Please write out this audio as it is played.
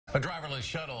A driverless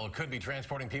shuttle could be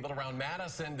transporting people around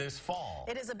Madison this fall.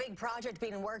 It is a big project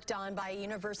being worked on by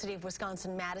University of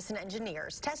Wisconsin-Madison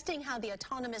engineers, testing how the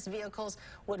autonomous vehicles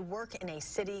would work in a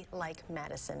city like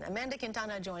Madison. Amanda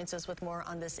Quintana joins us with more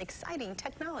on this exciting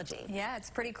technology. Yeah, it's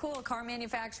pretty cool. Car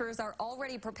manufacturers are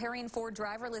already preparing for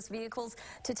driverless vehicles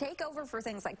to take over for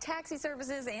things like taxi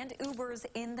services and Ubers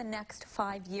in the next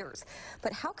 5 years.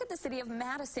 But how could the city of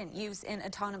Madison use an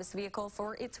autonomous vehicle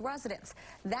for its residents?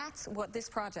 That's what this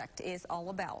project is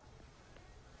all about.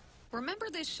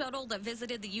 Remember this shuttle that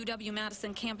visited the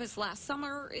UW-Madison campus last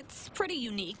summer? It's pretty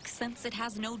unique since it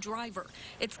has no driver.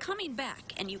 It's coming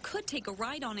back, and you could take a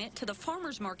ride on it to the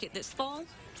farmers market this fall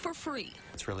for free.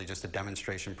 It's really just a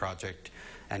demonstration project.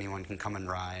 Anyone can come and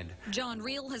ride. John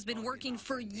Reel has been working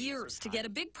for years to get a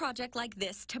big project like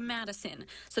this to Madison,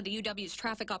 so the UW's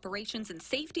Traffic Operations and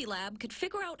Safety Lab could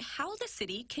figure out how the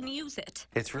city can use it.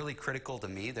 It's really critical to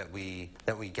me that we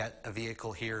get a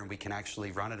vehicle here and we can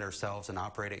actually run it ourselves and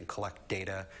operate it and collect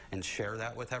data and share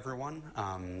that with everyone,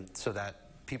 so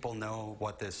that people know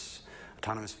what this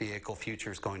autonomous vehicle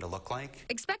future is going to look like.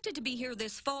 Expected to be here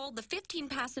this fall, the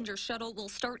 15-passenger shuttle will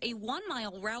start a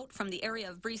 1-mile route from the area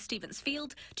of Breese-Stevens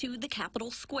Field to the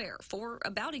Capitol Square for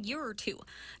about a year or two.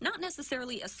 Not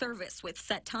necessarily a service with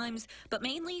set times, but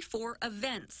mainly for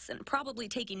events, and probably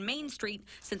taking Main Street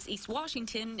since East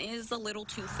Washington is a little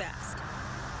too fast.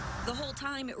 The whole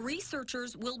time,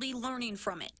 researchers will be learning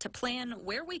from it to plan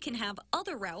where we can have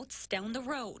other routes down the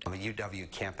road. A UW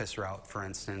campus route, for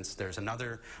instance, there's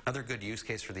another good use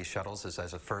case for these shuttles is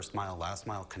as a first mile, last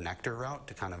mile connector route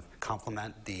to kind of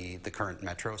complement the current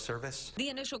metro service. The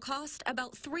initial cost,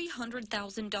 about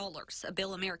 $300,000, a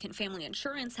bill American Family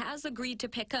Insurance has agreed to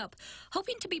pick up,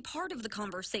 hoping to be part of the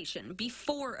conversation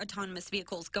before autonomous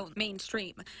vehicles go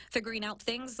mainstream, figuring out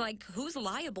things like who's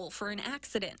liable for an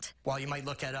accident. While you might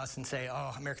look at us and say,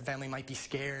 oh, American Family might be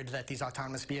scared that these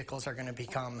autonomous vehicles are going to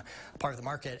become part of the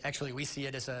market, actually we see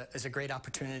it as a great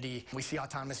opportunity. We see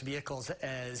autonomous vehicles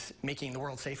as making the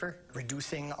world safer,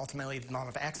 reducing ultimately the amount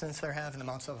of accidents they have and the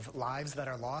amounts of lives that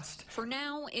are lost. For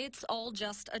now, it's all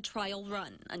just a trial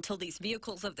run until these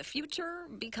vehicles of the future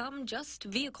become just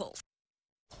vehicles.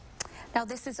 Now,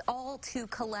 this is all to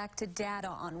collect data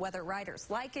on whether riders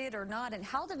like it or not and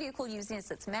how the vehicle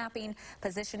uses its mapping,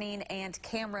 positioning, and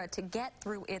camera to get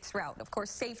through its route. Of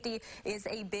course, safety is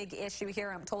a big issue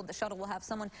here. I'm told the shuttle will have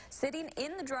someone sitting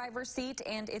in the driver's seat,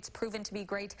 and it's proven to be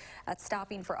great at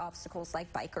stopping for obstacles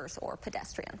like bikers or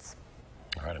pedestrians.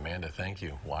 All right, Amanda, thank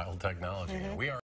you. Wild technology. We are